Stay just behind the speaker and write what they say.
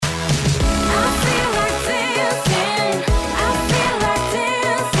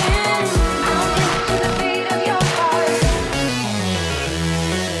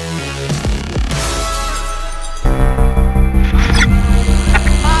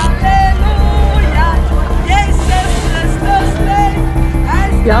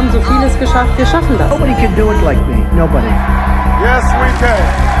Wir haben so vieles geschafft, wir schaffen das. Nobody can do it like me. Nobody. Yes, we can.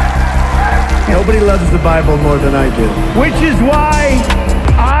 Nobody loves the Bible more than I do. Which is why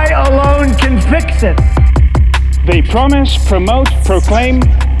I alone can fix it. They promise, promote, proclaim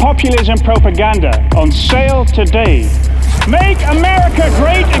populism propaganda on sale today. Make America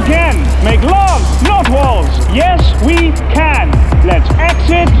great again. Make love, not walls. Yes, we can. Let's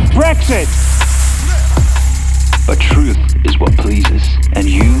exit Brexit. But truth is what pleases. And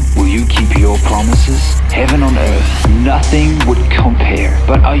will you keep your promises? Heaven on earth, nothing would compare.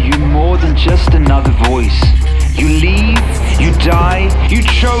 But are you more than just another voice? You leave, you die, you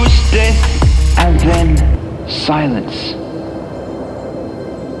chose death, and then silence.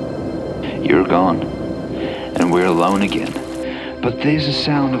 You're gone, and we're alone again. But there's a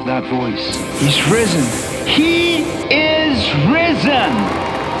sound of that voice. He's risen. He is risen!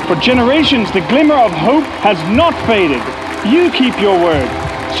 For generations, the glimmer of hope has not faded. You keep your word.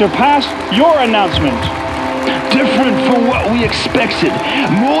 Surpass your announcement. Different from what we expected,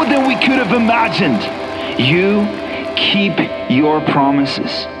 more than we could have imagined. You keep your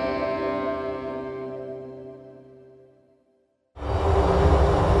promises.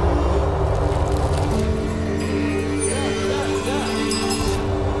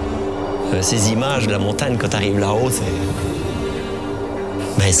 Ces images de la montagne quand tu arrives là-haut,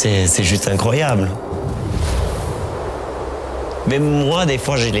 c'est juste incroyable. Même moi, des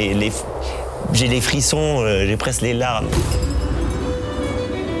fois, j'ai les frissons, j'ai presque les larmes.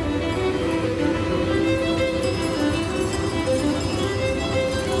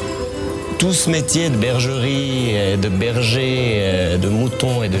 Tout ce métier de bergerie, de berger, de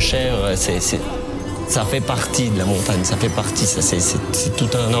mouton et de chèvre, ça fait partie de la montagne, ça fait partie, c'est tout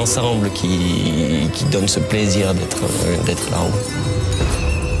un ensemble qui donne ce plaisir d'être là-haut.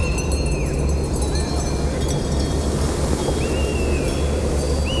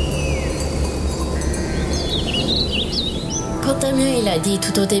 Quand Damien il a dit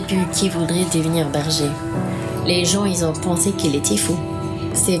tout au début qu'il voudrait devenir berger, les gens ils ont pensé qu'il était fou.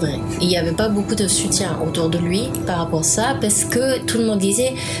 C'est vrai, il n'y avait pas beaucoup de soutien autour de lui par rapport à ça parce que tout le monde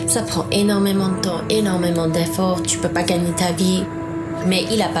disait ça prend énormément de temps, énormément d'efforts, tu peux pas gagner ta vie. Mais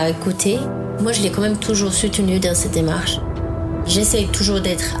il n'a pas écouté. Moi je l'ai quand même toujours soutenu dans cette démarche. J'essaie toujours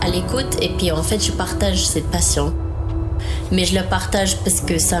d'être à l'écoute et puis en fait je partage cette passion. Mais je le partage parce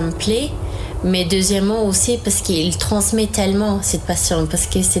que ça me plaît, mais deuxièmement aussi parce qu'il transmet tellement cette passion, parce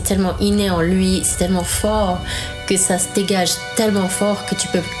que c'est tellement inné en lui, c'est tellement fort que ça se dégage tellement fort que tu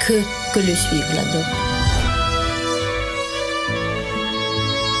peux que le suivre là-dedans.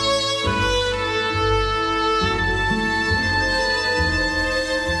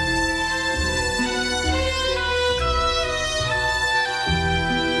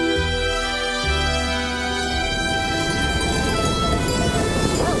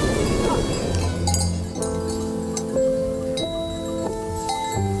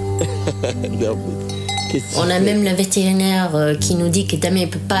 On a même le vétérinaire qui nous dit que Damien ne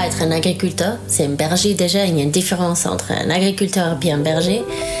peut pas être un agriculteur. C'est un berger déjà, il y a une différence entre un agriculteur et un berger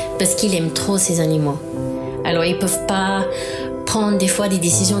parce qu'il aime trop ses animaux. Alors ils ne peuvent pas prendre des fois des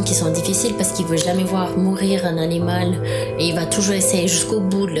décisions qui sont difficiles parce qu'il ne veut jamais voir mourir un animal et il va toujours essayer jusqu'au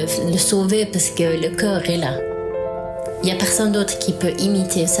bout de le sauver parce que le cœur est là. Il n'y a personne d'autre qui peut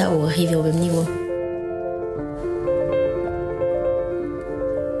imiter ça ou arriver au même niveau.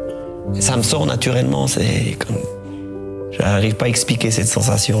 Ça me sort naturellement, c'est comme... J'arrive pas à expliquer cette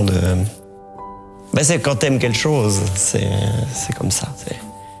sensation de... c'est quand t'aimes quelque chose, c'est comme ça.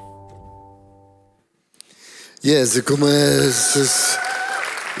 C'est comme...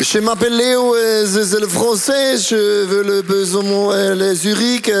 Je m'appelle Léo, c'est le français, je veux le besoin, le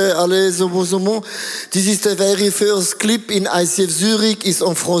Zurich, alles besoin. This is the very first clip in ICF Zurich, is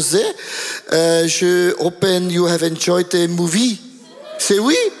en français. Je hope you have enjoyed the movie. C'est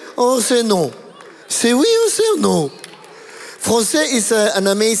oui? Oh, c'est non. C'est oui ou c'est non? Français is an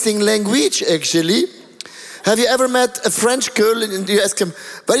amazing language, actually. Have you ever met a French girl and you ask them,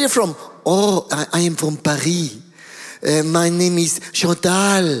 where are you from? Oh, I am from Paris. My name is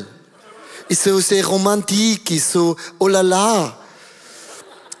Chantal. It's so romantic, it's so oh la la.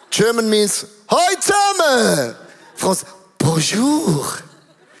 German means, Hoi zusammen. France, bonjour.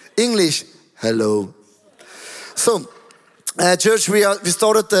 English, hello. So, church, we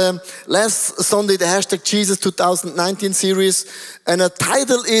started last Sunday the hashtag Jesus 2019 series, and the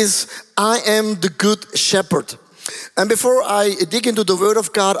title is I Am the Good Shepherd. And before I dig into the Word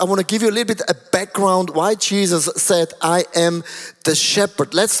of God, I want to give you a little bit a background why Jesus said, I am the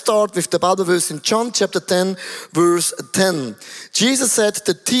shepherd. Let's start with the Bible verse in John chapter 10, verse 10. Jesus said,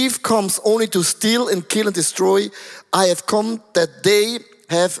 the thief comes only to steal and kill and destroy. I have come that they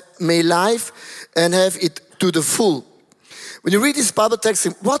may life and have it to the full. When you read this Bible text,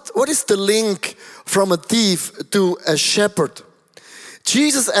 what is the link from a thief to a shepherd?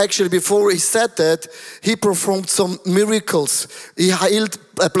 Jesus actually, before he said that, he performed some miracles. He healed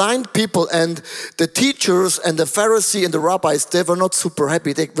blind people, and the teachers and the Pharisees and the rabbis, they were not super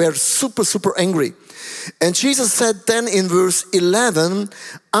happy. They were super, super angry. And Jesus said then in verse 11,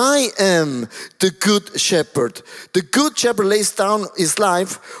 I am the good shepherd. The good shepherd lays down his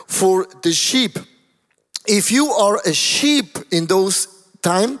life for the sheep. If you are a sheep in those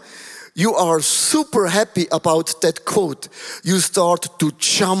times, you are super happy about that quote. You start to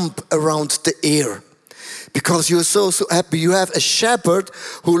jump around the air because you're so happy. You have a shepherd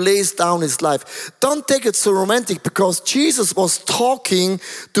who lays down his life. Don't take it so romantic, because Jesus was talking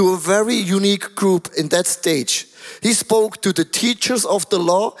to a very unique group in that stage. He spoke to the teachers of the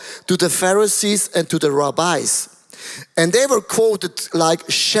law, to the Pharisees, and to the rabbis. And they were quoted like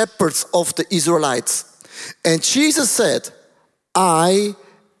shepherds of the Israelites. And Jesus said, I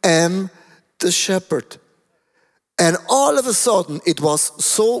am the shepherd. And all of a sudden it was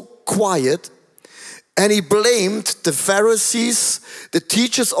so quiet, and he blamed the Pharisees, the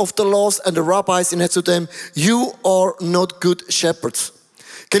teachers of the laws, and the rabbis, and said to them, you are not good shepherds.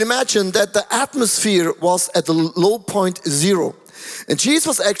 Can you imagine that the atmosphere was at the low point 0? And Jesus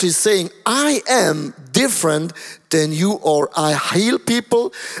was actually saying, I am different than you are. I heal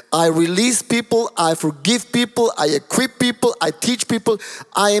people, I release people, I forgive people, I equip people, I teach people.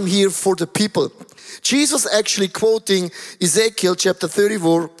 I am here for the people. Jesus actually quoting Ezekiel chapter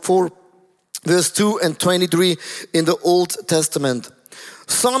 34, verse 2 and 23 in the Old Testament.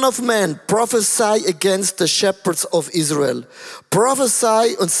 Son of man, prophesy against the shepherds of Israel.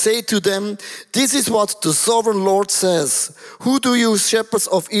 Prophesy and say to them, this is what the sovereign Lord says. Who do you shepherds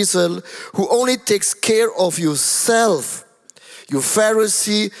of Israel who only takes care of yourself? You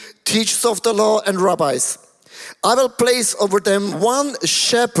Pharisee, teachers of the law and rabbis. I will place over them one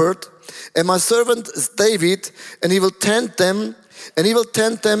shepherd, and my servant David, and he will tend them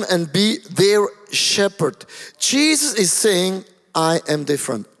and be their shepherd. Jesus is saying, I am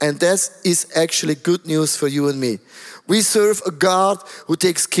different. And that is actually good news for you and me. We serve a God who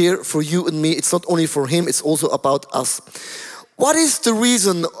takes care for you and me. It's not only for him, it's also about us. What is the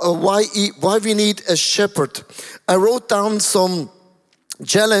reason why we need a shepherd? I wrote down some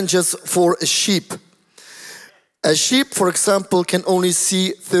challenges for a sheep. A sheep, for example, can only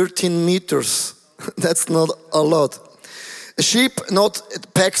see 13 meters. That's not a lot. A sheep not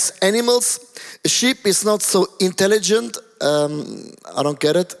packs animals. A sheep is not so intelligent. I don't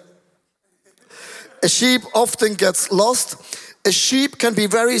get it. A sheep often gets lost. A sheep can be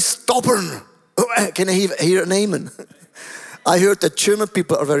very stubborn. Can I hear an amen? I heard that German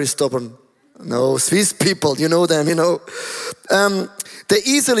people are very stubborn. No, Swiss people, you know them, you know. They're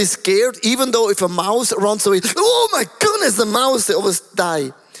easily scared, even though if a mouse runs away, oh my goodness, the mouse, they always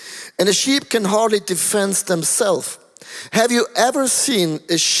die. And a sheep can hardly defend themselves. Have you ever seen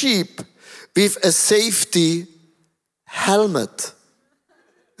a sheep with a safety helmet?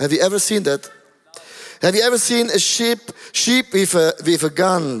 Have you ever seen that? Have you ever seen a sheep with a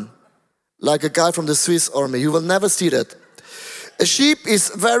gun, like a guy from the Swiss army? You will never see that. A sheep is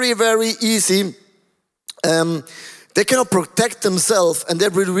very, very easy. They cannot protect themselves, and they're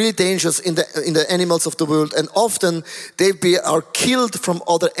really dangerous in the animals of the world. And often they are killed from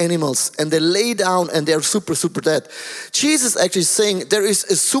other animals, and they lay down and they're super, super dead. Jesus actually saying there is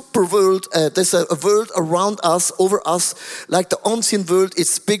a super world. There's a world around us, over us, like the unseen world.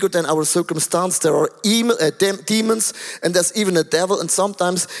 It's bigger than our circumstance. There are demons, and there's even a devil. And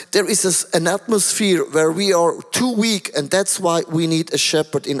sometimes there is an atmosphere where we are too weak, and that's why we need a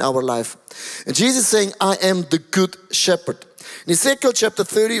shepherd in our life. And Jesus is saying, I am the good shepherd. In Ezekiel chapter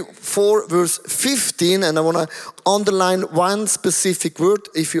 34, verse 15, and I want to underline one specific word.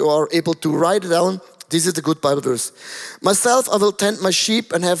 If you are able to write it down, this is a good Bible verse. Myself, I will tend my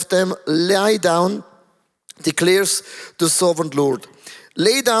sheep and have them lie down, declares the sovereign Lord.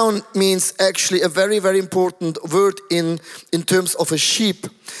 Lay down means actually a very, very important word in terms of a sheep.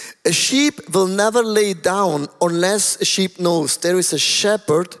 A sheep will never lay down unless a sheep knows there is a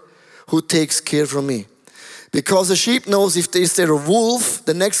shepherd who takes care of me. Because a sheep knows if there is a wolf,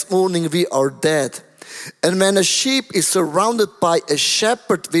 the next morning we are dead. And when a sheep is surrounded by a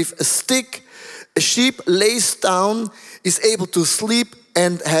shepherd with a stick, a sheep lays down, is able to sleep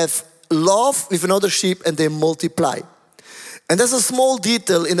and have love with another sheep, and they multiply. And there's a small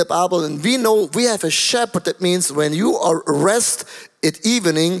detail in the Bible, and we know we have a shepherd. That means when you are rest at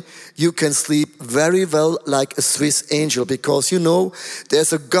evening, you can sleep very well like a Swiss angel, because you know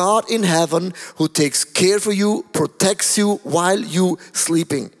there's a God in heaven who takes care for you, protects you while you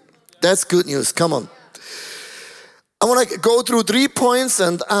sleeping. That's good news. Come on. I want to go through 3 points,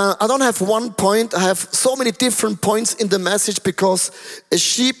 and I don't have 1 point. I have so many different points in the message because a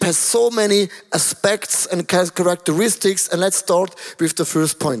sheep has so many aspects and characteristics. And let's start with the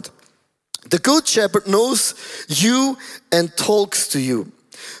first point. The good shepherd knows you and talks to you.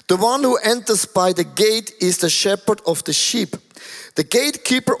 The one who enters by the gate is the shepherd of the sheep. The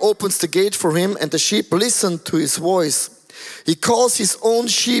gatekeeper opens the gate for him, and the sheep listen to his voice. He calls his own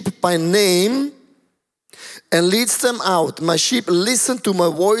sheep by name and leads them out. My sheep listen to my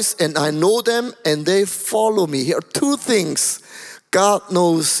voice, and I know them, and they follow me. Here are 2 things. God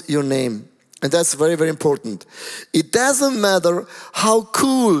knows your name, and that's very, very important. It doesn't matter how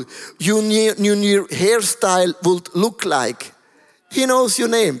cool your new hairstyle would look like. He knows your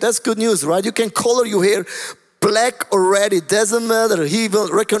name. That's good news, right? You can color your hair black already. It doesn't matter. He will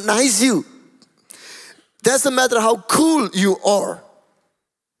recognize you. Doesn't matter how cool you are.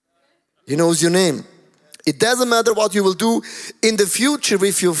 He knows your name. It doesn't matter what you will do in the future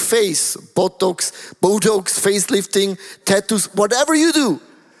with your face, Botox, facelifting, tattoos, whatever you do.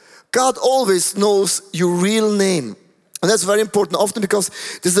 God always knows your real name. And that's very important, often because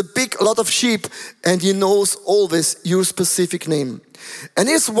there's a lot of sheep, and he knows always your specific name. And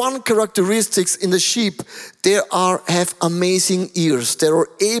here's one characteristic in the sheep. They have amazing ears. They are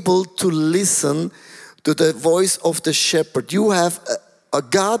able to listen to the voice of the shepherd. You have a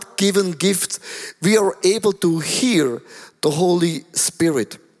God-given gift. We are able to hear the Holy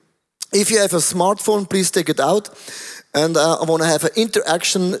Spirit. If you have a smartphone, please take it out. And I want to have an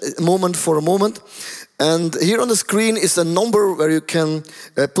interaction moment for a moment. And here on the screen is a number where you can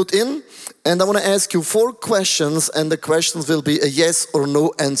put in. And I want to ask you 4 questions, and the questions will be a yes or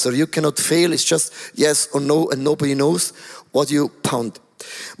no answer. You cannot fail. It's just yes or no, and nobody knows what you pound.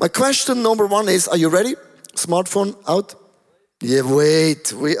 My question number 1 is, are you ready? Smartphone out? Yeah,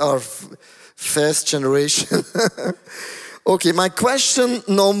 wait, we are fast generation. Okay, my question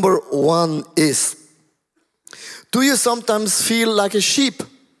number 1 is, do you sometimes feel like a sheep?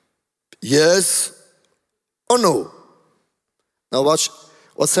 Yes or no? Now watch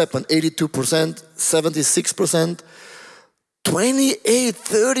what's happened. 82%, 76%, 28%,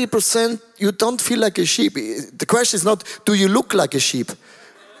 30%, you don't feel like a sheep. The question is not, do you look like a sheep?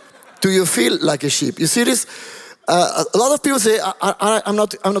 Do you feel like a sheep? You see this? A lot of people say, I'm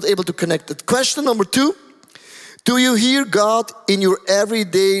not able to connect it. Question number 2, do you hear God in your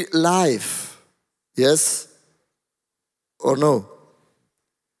everyday life? Yes or no?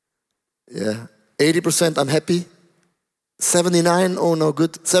 Yeah. 80%, I'm happy. 79, oh no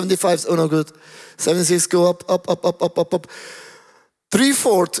good. 75, oh no good. 76, go up.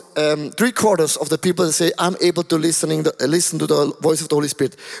 3/4 of the people that say, I'm able to listen to the voice of the Holy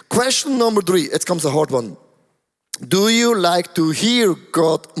Spirit. Question number 3, it comes a hard one. Do you like to hear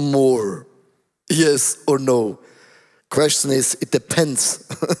God more? Yes or no? Question is, it depends.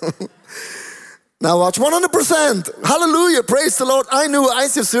 Now watch, 100%. Hallelujah, praise the Lord. I knew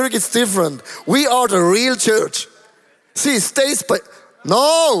ICF Zurich is different. We are the real church. See,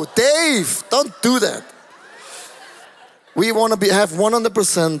 no, Dave, don't do that. We want to have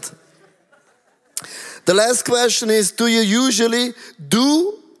 100%. The last question is, do you usually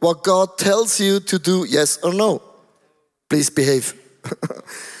do what God tells you to do? Yes or no? Please behave.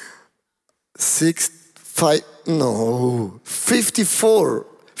 6, 5, no, 54,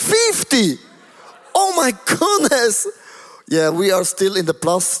 50. Oh my goodness. Yeah, we are still in the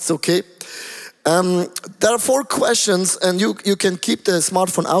plus, it's okay. There are 4 questions, and you can keep the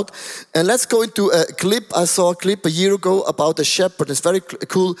smartphone out. And let's go into a clip. I saw a clip a year ago about a shepherd. It's very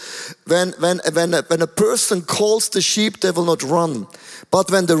cool. When a person calls the sheep, they will not run. But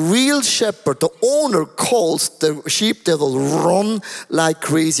when the real shepherd, the owner, calls the sheep, they will run like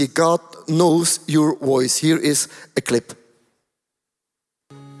crazy. God knows your voice. Here is a clip.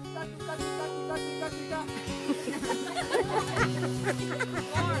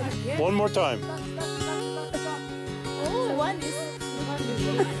 One more time. Oh, one is.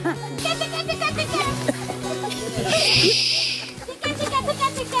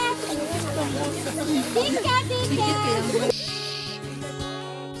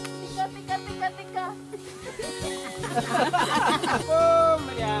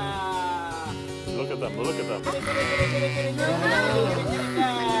 Look at them, look at them.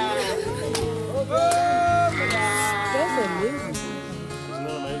 That's amazing. Isn't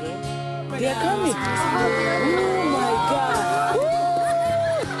that amazing? They are coming. Oh my God.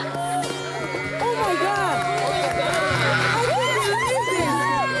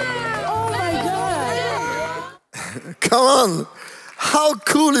 Come on. How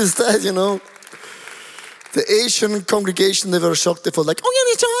cool is that, you know? The Asian congregation, they were shocked. They felt like, oh,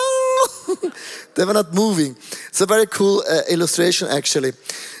 yeah, they were not moving. It's a very cool illustration, actually.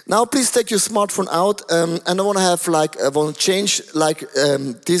 Now, please take your smartphone out, and I want to have I want to change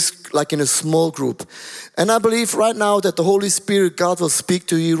this, like in a small group. And I believe right now that the Holy Spirit, God will speak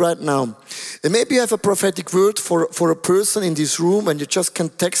to you right now. And maybe you have a prophetic word for a person in this room, and you just can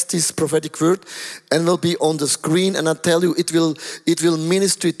text this prophetic word, and it will be on the screen. And I tell you, it will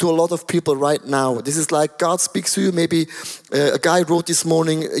minister to a lot of people right now. This is like God speaks to you. Maybe a guy wrote this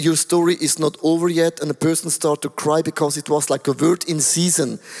morning, your story is not over yet, and a person started to cry because it was like a word in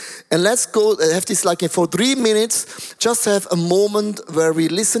season. And let's go have this like for 3 minutes. Just have a moment where we're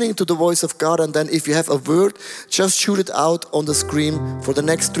listening to the voice of God, and then if you have a word, just shoot it out on the screen for the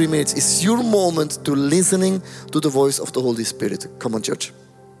next 3 minutes. It's your moment to listening to the voice of the Holy Spirit. Come on, church.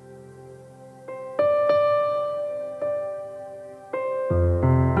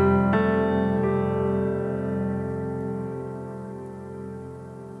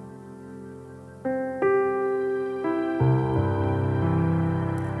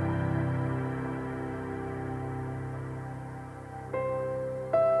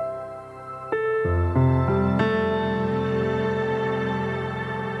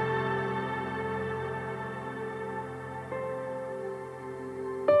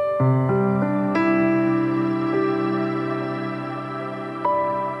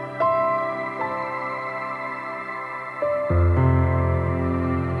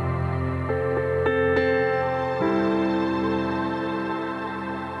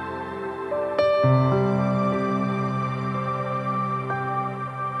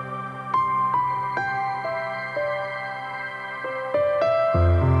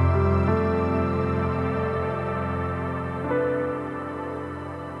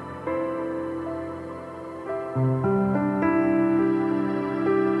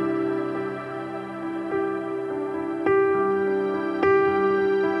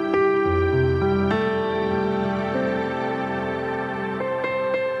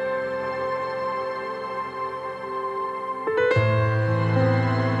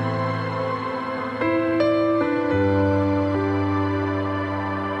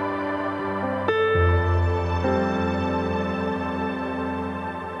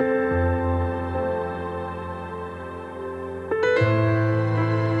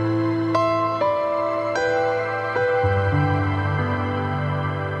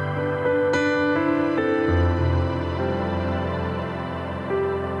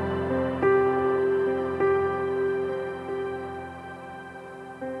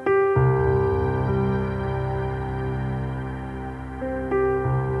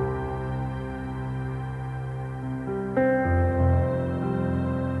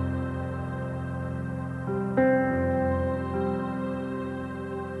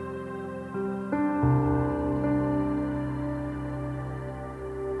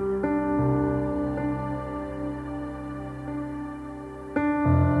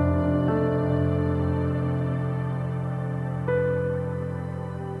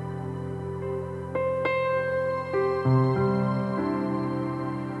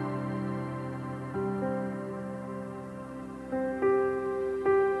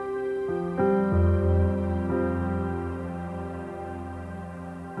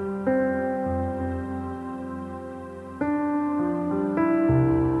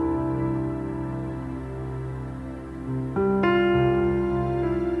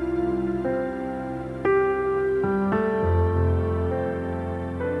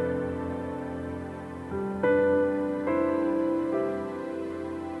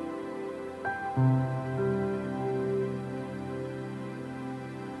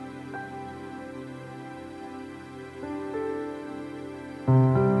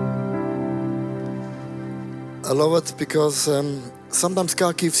 I love it because sometimes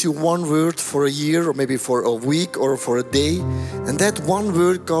God gives you one word for a year or maybe for a week or for a day. And that one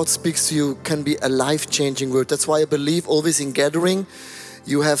word God speaks to you can be a life-changing word. That's why I believe always in gathering,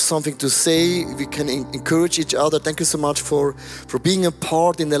 you have something to say. We can encourage each other. Thank you so much for being a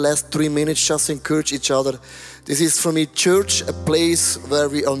part in the last 3 minutes, just to encourage each other. This is for me, church, a place where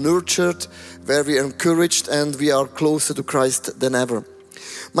we are nurtured, where we are encouraged, and we are closer to Christ than ever.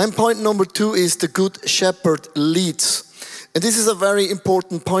 My point number 2 is the good shepherd leads. And this is a very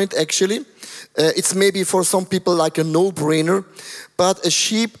important point actually. It's maybe for some people like a no-brainer, but a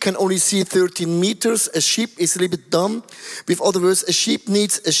sheep can only see 13 meters. A sheep is a little bit dumb. With other words, a sheep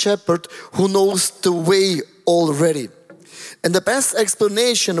needs a shepherd who knows the way already. And the best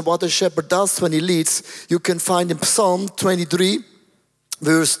explanation of what a shepherd does when he leads, you can find in Psalm 23,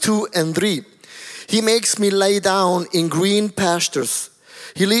 verse 2 and 3. He makes me lay down in green pastures.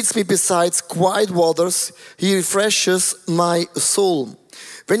 He leads me beside quiet waters. He refreshes my soul.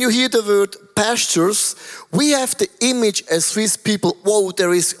 When you hear the word pastures, we have the image as Swiss people, whoa,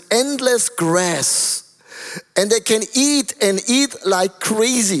 there is endless grass. And they can eat and eat like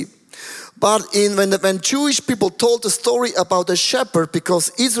crazy. But when Jewish people told the story about the shepherd,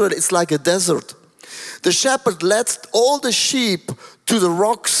 because Israel is like a desert, the shepherd led all the sheep to the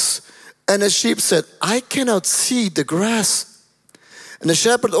rocks, and the sheep said, I cannot see the grass. And the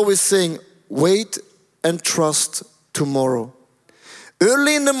shepherd always saying, wait and trust tomorrow.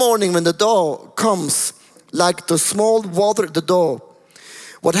 Early in the morning when the dawn comes, like the small water at the door,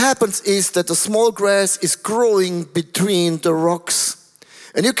 what happens is that the small grass is growing between the rocks.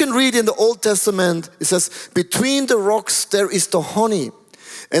 And you can read in the Old Testament, it says, between the rocks there is the honey.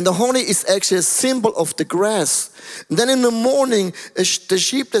 And the honey is actually a symbol of the grass. And then in the morning, the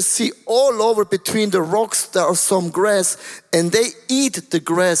sheep, they see all over between the rocks there are some grass, and they eat the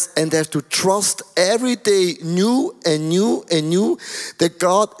grass, and they have to trust every day new and new and new that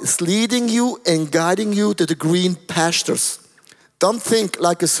God is leading you and guiding you to the green pastures. Don't think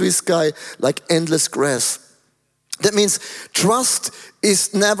like a Swiss guy, like endless grass. That means trust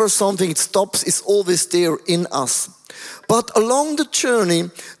is never something, it stops, it's always there in us. But along the journey,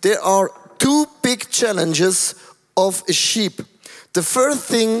 there are two big challenges of a sheep. The first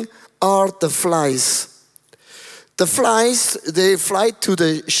thing are the flies. The flies, they fly to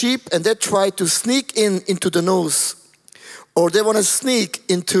the sheep and they try to sneak into the nose. Or they want to sneak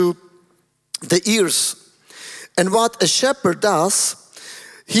into the ears. And what a shepherd does,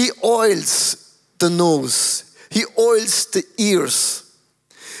 he oils the nose. He oils the ears.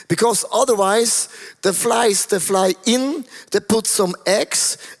 Because otherwise, the flies, they fly in, they put some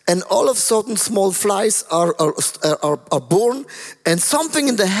eggs, and all of a sudden small flies are born, and something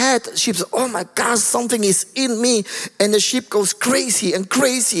in the head, sheep says, oh my God, something is in me, and the sheep goes crazy and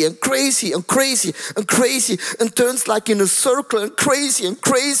crazy and crazy and crazy and crazy, and turns like in a circle and crazy and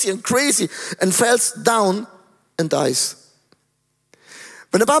crazy and crazy, and falls down and dies.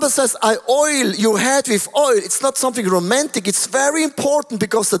 When the Bible says, I oil your head with oil, it's not something romantic. It's very important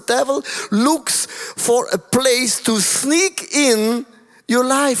because the devil looks for a place to sneak in your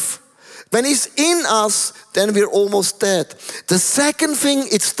life. When he's in us, then we're almost dead. The second thing,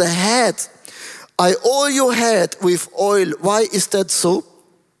 it's the head. I oil your head with oil. Why is that so?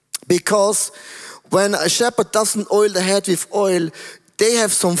 Because when a shepherd doesn't oil the head with oil, they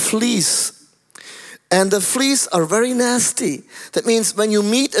have some fleas. And the fleas are very nasty. That means when you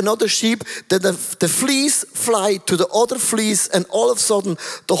meet another sheep, the fleas fly to the other fleas, and all of a sudden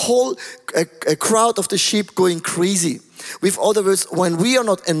the whole crowd of the sheep going crazy. With other words, when we are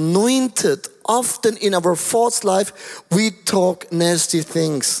not anointed, often in our thoughts life, we talk nasty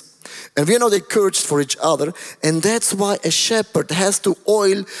things. And we are not encouraged for each other. And that's why a shepherd has to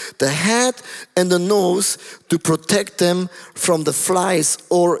oil the head and the nose to protect them from the flies,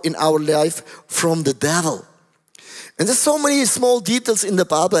 or in our life, from the devil. And there's so many small details in the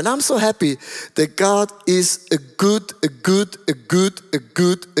Bible. And I'm so happy that God is a good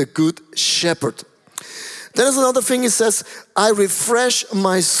shepherd. Then there's another thing, he says, I refresh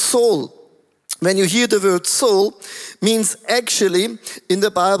my soul. When you hear the word soul, means actually in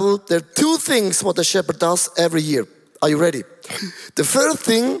the Bible there are two things what the shepherd does every year. Are you ready? The first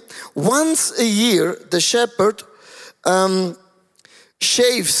thing, once a year the shepherd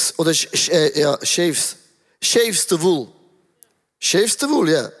shaves the wool. Shaves the wool,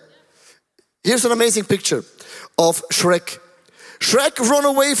 yeah. Here's an amazing picture of Shrek. Shrek ran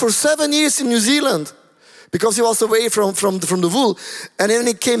away for 7 years in New Zealand, because he was away from the wool. And then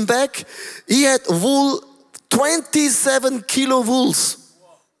he came back, he had wool, 27 kilo wools.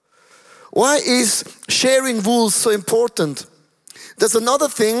 Why is sharing wool so important? There's another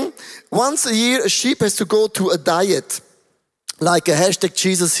thing. Once a year, a sheep has to go to a diet, like a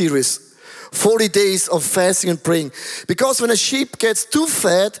 #Jesus series. 40 days of fasting and praying. Because when a sheep gets too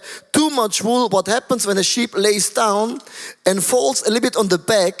fat, too much wool, what happens when a sheep lays down and falls a little bit on the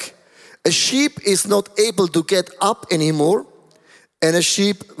back, a sheep is not able to get up anymore, and a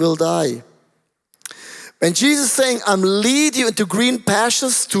sheep will die. When Jesus is saying, I'm lead you into green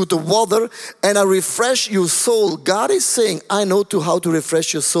pastures to the water, and I refresh your soul, God is saying, I know how to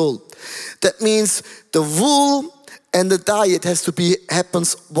refresh your soul. That means the wool and the diet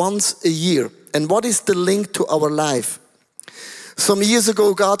happens once a year. And what is the link to our life? Some years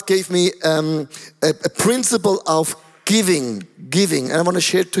ago, God gave me a principle of giving, and I want to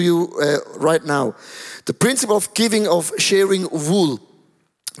share it to you right now. The principle of giving, of sharing wool.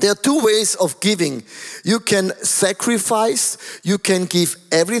 There are two ways of giving. You can sacrifice, you can give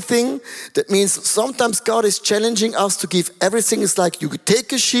everything. That means sometimes God is challenging us to give everything. It's like you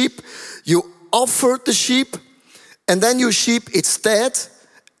take a sheep, you offer the sheep, and then your sheep, it's dead.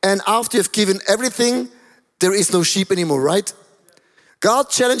 And after you've given everything, there is no sheep anymore, right?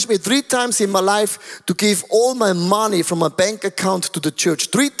 God challenged me 3 times in my life to give all my money from my bank account to the church.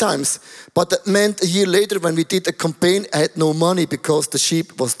 3 times. But that meant a year later when we did a campaign, I had no money because the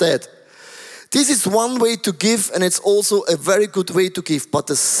sheep was dead. This is one way to give, and it's also a very good way to give. But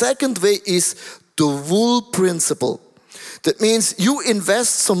the second way is the wool principle. That means you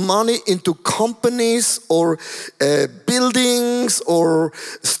invest some money into companies or buildings or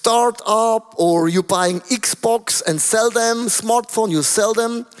startup, or you buying Xbox and sell them, smartphone, you sell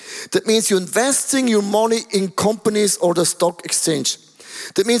them. That means you're investing your money in companies or the stock exchange.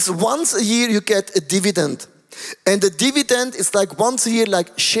 That means once a year you get a dividend. And the dividend is like once a year,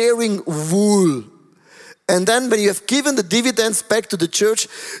 like sharing wool. And then when you have given the dividends back to the church,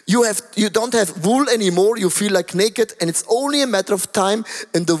 you don't have wool anymore, you feel like naked, and it's only a matter of time,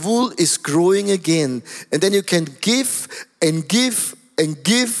 and the wool is growing again. And then you can give and give and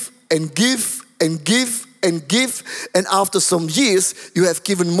give and give and give and give, and after some years, you have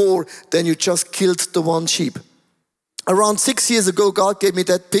given more than you just killed the one sheep. Around 6 years ago, God gave me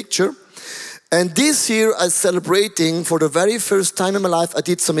that picture. And this year I'm celebrating for the very first time in my life. I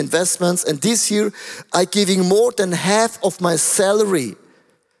did some investments, and this year I'm giving more than half of my salary.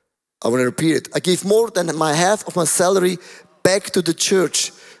 I want to repeat it. I give more than my half of my salary back to the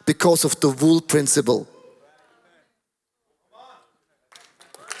church because of the wool principle.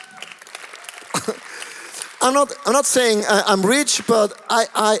 I'm not saying I'm rich, but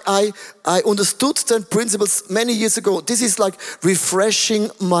I understood the principles many years ago. This is like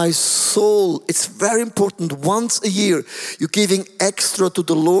refreshing my soul. It's very important. Once a year, you're giving extra to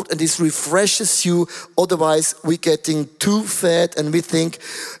the Lord, and this refreshes you. Otherwise, we're getting too fat, and we think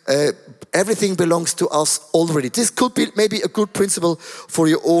everything belongs to us already. This could be maybe a good principle for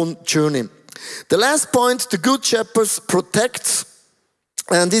your own journey. The last point, the good shepherd protects.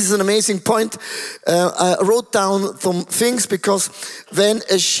 And this is an amazing point. I wrote down some things, because when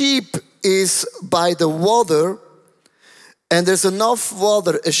a sheep is by the water and there's enough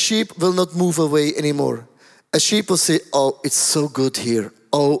water, a sheep will not move away anymore. A sheep will say, oh, it's so good here.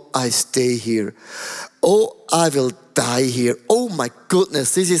 Oh, I stay here. Oh, I will die here. Oh my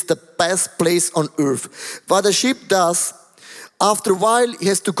goodness, this is the best place on earth. What a sheep does, after a while, he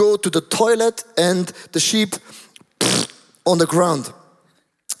has to go to the toilet, and the sheep on the ground.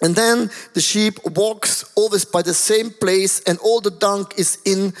 And then the sheep walks always by the same place, and all the dung is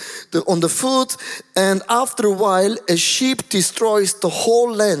on the foot. And after a while, a sheep destroys the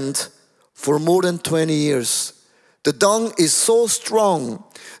whole land for more than 20 years. The dung is so strong.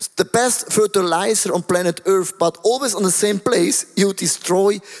 It's the best fertilizer on planet Earth, but always on the same place, you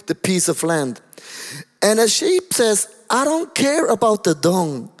destroy the piece of land. And a sheep says, I don't care about the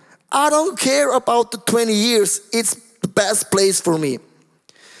dung. I don't care about the 20 years. It's the best place for me.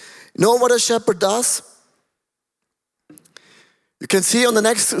 You know what a shepherd does? You can see on the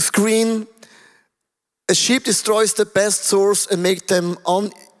next screen, a sheep destroys the best source and makes them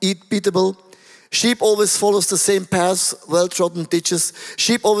uneatable. Sheep always follows the same paths, well-trodden ditches.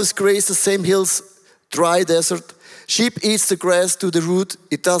 Sheep always graze the same hills, dry desert. Sheep eats the grass to the root.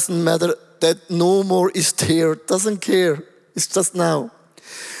 It doesn't matter that no more is there. Doesn't care. It's just now.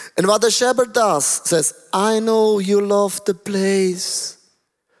 And what the shepherd does, says, I know you love the place,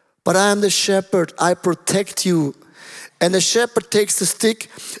 but I am the shepherd, I protect you. And the shepherd takes the stick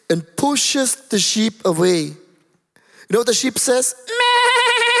and pushes the sheep away. You know what the sheep says? Meh,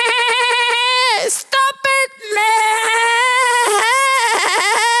 stop it, meh.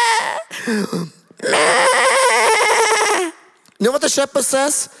 Meh. You know what the shepherd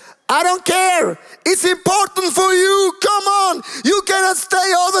says? I don't care. It's important for you. Come on. You cannot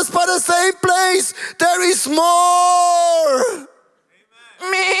stay always by the same place. There is more.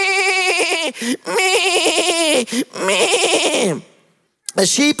 Me, me, me. A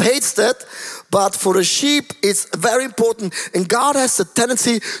sheep hates that, but for a sheep it's very important. And God has a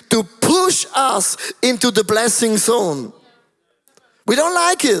tendency to push us into the blessing zone. We don't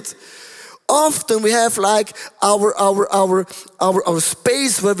like it. Often we have like our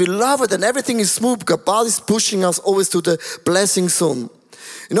space where we love it and everything is smooth. God is pushing us always to the blessing zone.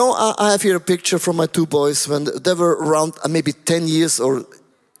 You know, I have here a picture from my 2 boys when they were around maybe 10 years or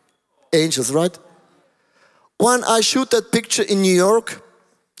angels, right? When I shoot that picture in New York,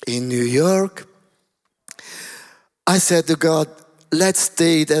 I said to God, let's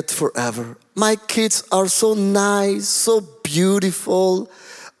stay that forever. My kids are so nice, so beautiful.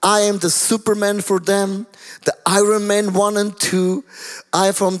 I am the Superman for them, the Iron Man 1 and 2.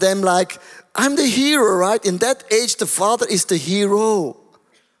 I from them like, I'm the hero, right? In that age, the father is the hero.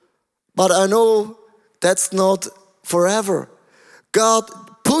 But I know that's not forever. God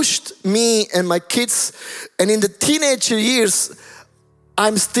pushed me and my kids, and in the teenager years,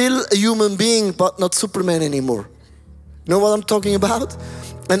 I'm still a human being, but not Superman anymore. You know what I'm talking about?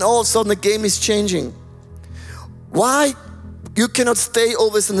 And all of a sudden the game is changing. Why? You cannot stay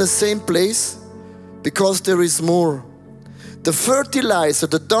always in the same place, because there is more. The fertilizer,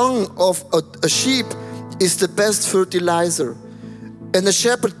 the dung of a sheep is the best fertilizer. And the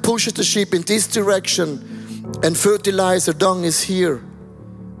shepherd pushes the sheep in this direction, and fertilizer, dung is here.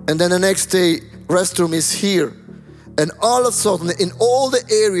 And then the next day, restroom is here. And all of a sudden, in all the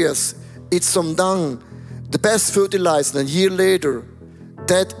areas, it's some dung, the best fertilizer. And a year later,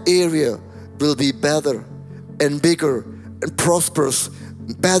 that area will be better and bigger and prosperous,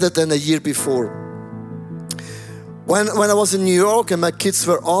 better than a year before. When I was in New York and my kids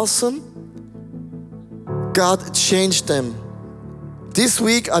were awesome, God changed them. This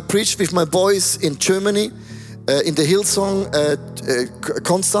week I preached with my boys in Germany, in the Hillsong,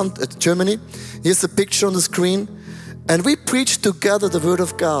 Constant, Germany. Here's a picture on the screen. And we preached together the Word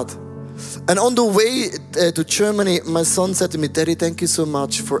of God. And on the way to Germany, my son said to me, Daddy, thank you so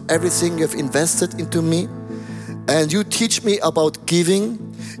much for everything you've invested into me. And you teach me about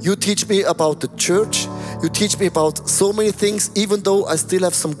giving. You teach me about the church. You teach me about so many things, even though I still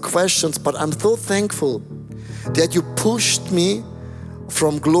have some questions. But I'm so thankful that you pushed me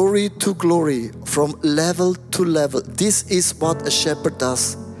from glory to glory, from level to level. This is what a shepherd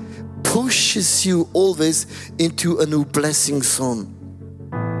does. Pushes you always into a new blessing zone.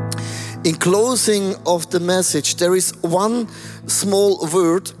 In closing of the message, there is one small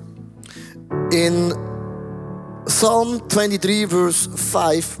word in Psalm 23 verse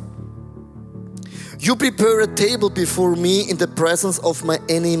 5. You prepare a table before me in the presence of my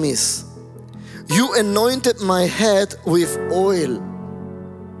enemies. You anointed my head with oil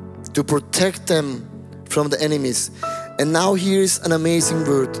to protect them from the enemies. And now here is an amazing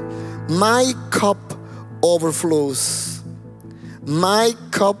word. My cup overflows. My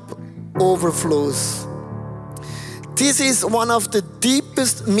cup overflows. This is one of the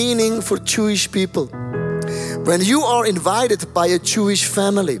deepest meaning for Jewish people. When you are invited by a Jewish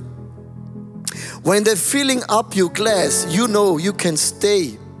family, when they're filling up your glass, you know you can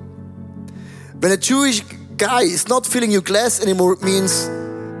stay. When a Jewish guy is not filling your glass anymore, it means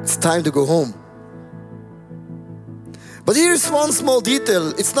it's time to go home. But here's one small detail.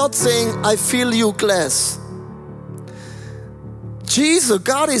 It's not saying, I fill your glass. Jesus,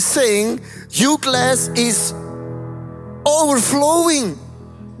 God is saying, your glass is overflowing.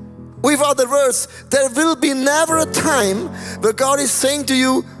 With other words, there will be never a time where God is saying to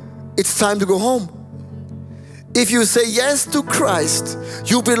you, it's time to go home. If you say yes to Christ,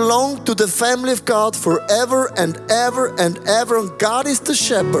 you belong to the family of God forever and ever and ever. And God is the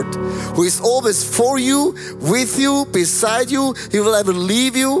shepherd who is always for you, with you, beside you. He will never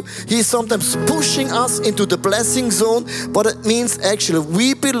leave you. He's sometimes pushing us into the blessing zone, but it means actually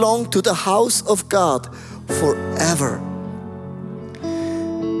we belong to the house of God forever.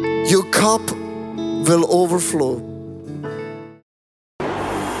 Your cup will overflow.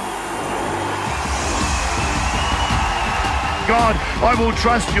 God, I will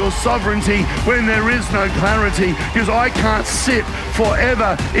trust your sovereignty when there is no clarity, because I can't sit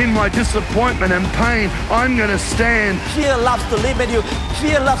forever in my disappointment and pain. I'm going to stand. Fear loves to limit you.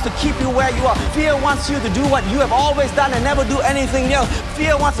 Fear loves to keep you where you are. Fear wants you to do what you have always done and never do anything else.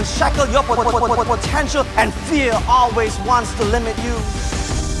 Fear wants to shackle your potential, and fear always wants to limit you.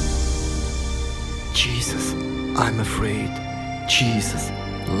 Jesus, I'm afraid. Jesus,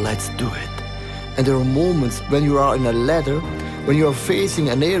 let's do it. And there are moments when you are in a ladder, when you are facing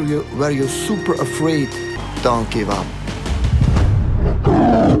an area where you're super afraid. Don't give up.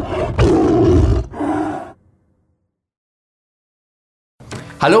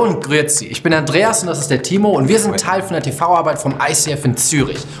 Hallo und grüezi, ich bin Andreas und das ist der Timo und wir sind Teil von der TV-Arbeit vom ICF in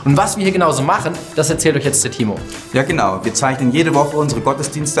Zürich. Und was wir hier genauso machen, das erzählt euch jetzt der Timo. Ja genau, wir zeichnen jede Woche unsere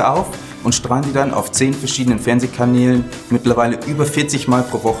Gottesdienste auf und strahlen die dann auf 10 verschiedenen Fernsehkanälen, mittlerweile über 40 Mal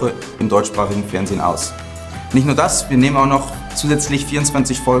pro Woche im deutschsprachigen Fernsehen aus. Nicht nur das, wir nehmen auch noch zusätzlich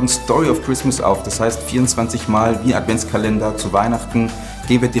 24 Folgen Story of Christmas auf, das heißt 24 Mal wie Adventskalender zu Weihnachten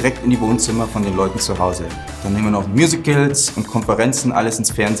gehen wir direkt in die Wohnzimmer von den Leuten zu Hause. Dann nehmen wir noch Musicals und Konferenzen, alles ins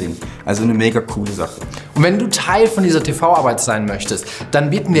Fernsehen. Also eine mega coole Sache. Und wenn du Teil von dieser TV-Arbeit sein möchtest, dann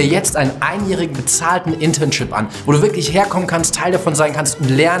bieten wir jetzt einen einjährigen bezahlten Internship an, wo du wirklich herkommen kannst, Teil davon sein kannst und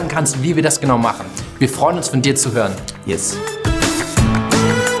lernen kannst, wie wir das genau machen. Wir freuen uns, von dir zu hören. Yes.